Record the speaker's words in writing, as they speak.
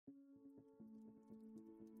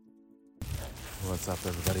What's up,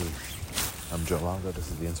 everybody? I'm Joe Longo. This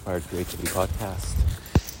is the Inspired Creativity Podcast,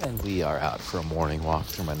 and we are out for a morning walk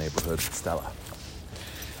through my neighborhood with Stella.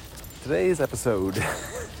 Today's episode,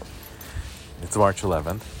 it's March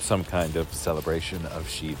 11th, some kind of celebration of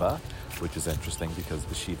Shiva, which is interesting because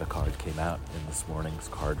the Shiva card came out in this morning's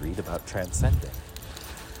card read about transcending.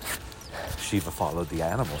 Shiva followed the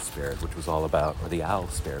animal spirit, which was all about, or the owl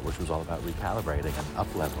spirit, which was all about recalibrating and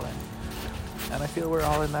up-leveling. And I feel we're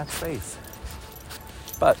all in that space.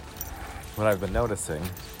 But what I've been noticing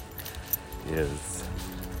is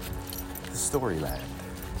the storyland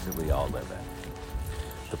that we all live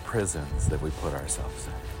in, the prisons that we put ourselves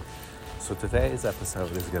in. So today's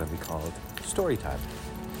episode is going to be called Storytime.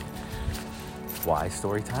 Why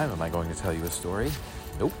Storytime? Am I going to tell you a story?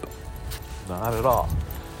 Nope, not at all.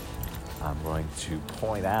 I'm going to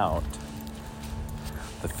point out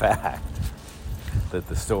the fact that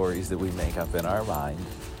the stories that we make up in our mind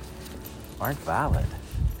aren't valid.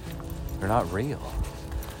 They're not real.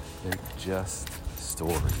 They're just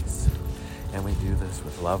stories. And we do this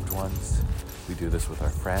with loved ones. We do this with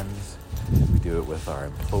our friends. We do it with our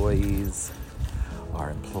employees,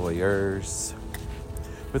 our employers,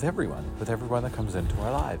 with everyone that comes into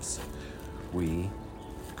our lives. We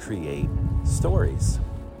create stories.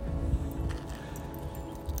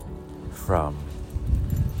 From,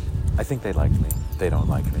 I think they like me, they don't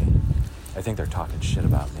like me. I think they're talking shit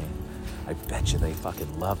about me. I bet you they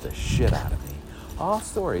fucking love the shit out of me. All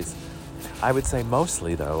stories. I would say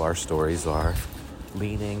mostly, though, our stories are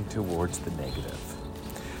leaning towards the negative.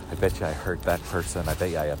 I bet you I hurt that person. I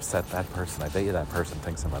bet you I upset that person. I bet you that person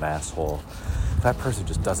thinks I'm an asshole. That person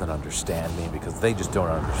just doesn't understand me because they just don't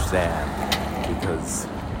understand. Because.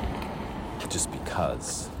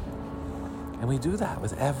 And we do that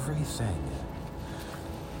with everything.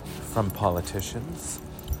 From politicians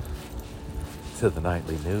to the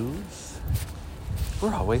nightly news.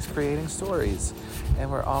 We're always creating stories. And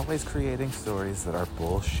we're always creating stories that are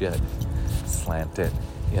bullshit, slanted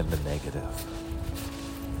in the negative.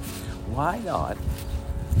 Why not,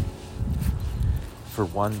 for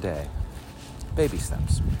one day, baby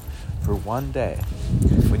steps, for one day,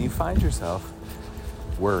 when you find yourself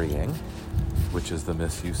worrying, which is the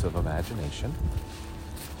misuse of imagination,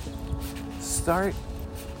 start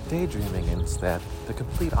daydreaming instead, the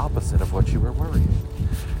complete opposite of what you were worrying.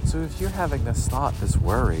 So if you're having this thought, this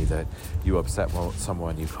worry that you upset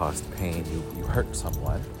someone, you caused pain, you hurt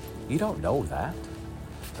someone, you don't know that.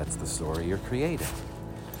 That's the story you're creating.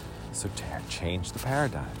 So change the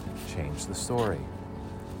paradigm, change the story.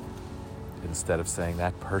 Instead of saying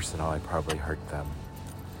that person, I probably hurt them.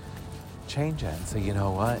 Change it and say, you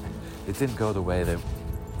know what? It didn't go the way that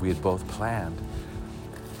we had both planned,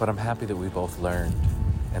 but I'm happy that we both learned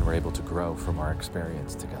and were able to grow from our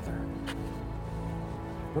experience together.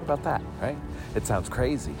 What about that, right? It sounds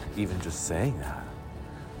crazy, even just saying that.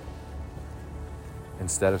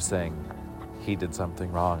 Instead of saying, he did something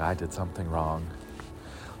wrong, I did something wrong,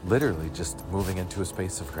 literally just moving into a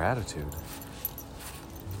space of gratitude.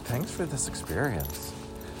 Thanks for this experience.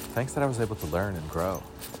 Thanks that I was able to learn and grow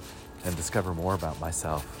and discover more about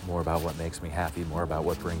myself, more about what makes me happy, more about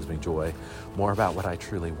what brings me joy, more about what I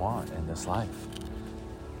truly want in this life.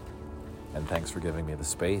 And thanks for giving me the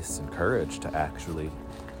space and courage to actually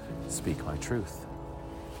speak my truth.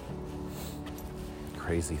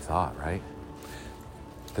 Crazy thought, right?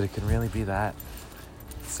 That it can really be that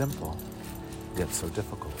simple, yet so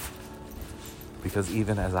difficult. Because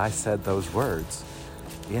even as I said those words,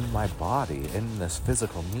 in my body, in this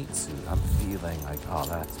physical meat suit, I'm feeling like, oh,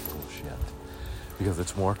 that's bullshit. Because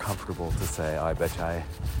it's more comfortable to say, oh, I bet you I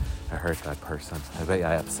hurt that person. I bet you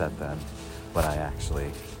I upset them when I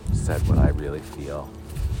actually said what I really feel.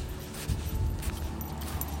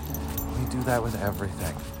 We do that with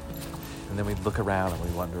everything. And then we look around and we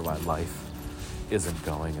wonder why life isn't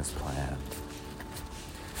going as planned.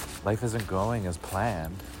 Life isn't going as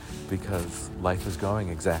planned because life is going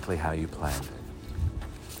exactly how you planned it.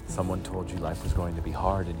 Someone told you life was going to be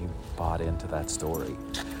hard and you bought into that story.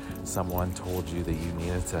 Someone told you that you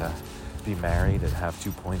needed to be married and have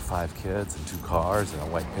 2.5 kids and 2 cars and a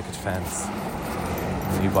white picket fence.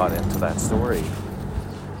 And you bought into that story.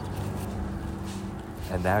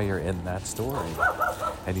 And now you're in that story.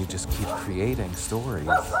 And you just keep creating stories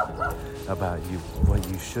about you, what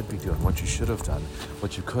you should be doing, what you should have done,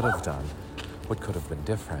 what you could have done, what could have been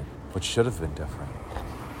different, what should have been different.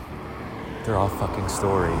 They're all fucking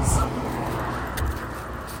stories.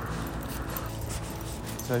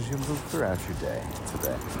 So as you move throughout your day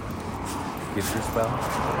today, give yourself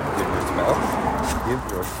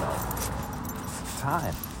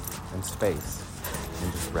time and space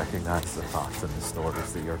and just recognize the thoughts and the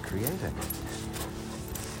stories that you're creating.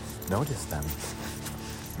 Notice them.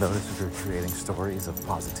 Notice if you're creating stories of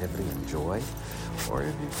positivity and joy, or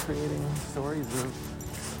if you're creating stories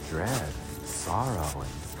of dread, sorrow,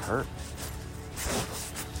 and hurt.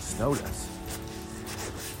 Just notice.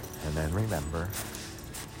 And then remember,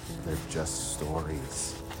 they're just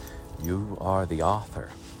stories. You are the author.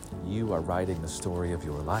 You are writing the story of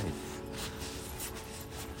your life.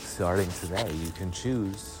 Starting today, you can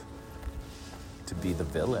choose to be the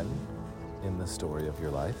villain in the story of your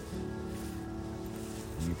life.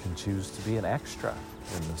 You can choose to be an extra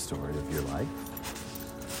in the story of your life.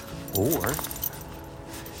 Or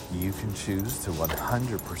you can choose to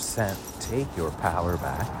 100% take your power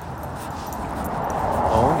back,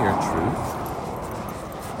 own your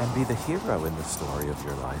truth, and be the hero in the story of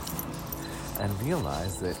your life. And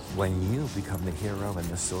realize that when you become the hero in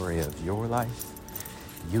the story of your life,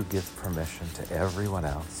 you give permission to everyone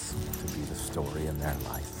else to be the story in their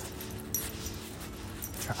life.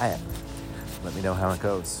 Try it. Let me know how it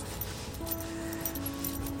goes.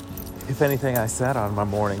 If anything I said on my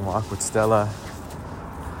morning walk with Stella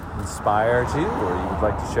inspired you, or you would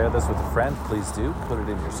like to share this with a friend, please do. Put it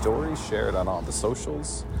in your stories, share it on all the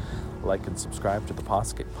socials. Like and subscribe to the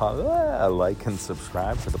podcast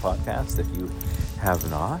if you have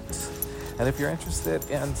not. And if you're interested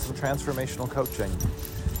in some transformational coaching,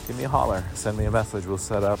 give me a holler. Send me a message. We'll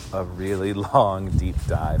set up a really long, deep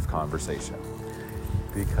dive conversation.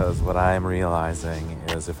 Because what I'm realizing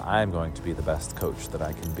is if I'm going to be the best coach that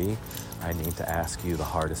I can be, I need to ask you the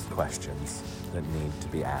hardest questions that need to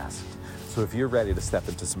be asked. So if you're ready to step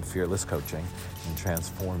into some fearless coaching and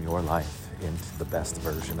transform your life into the best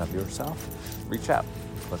version of yourself, reach out.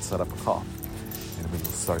 Let's set up a call and we will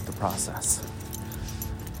start the process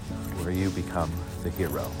where you become the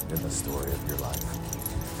hero in the story of your life.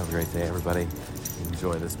 Have a great day, everybody.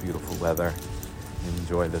 Enjoy this beautiful weather.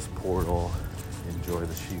 Enjoy this portal. Enjoy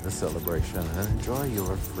the Shiva celebration and enjoy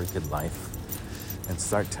your freaking life. And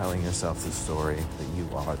start telling yourself the story that you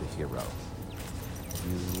are the hero.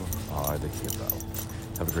 You are the hero.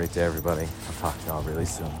 Have a great day, everybody. I'll talk to y'all really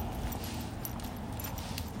soon.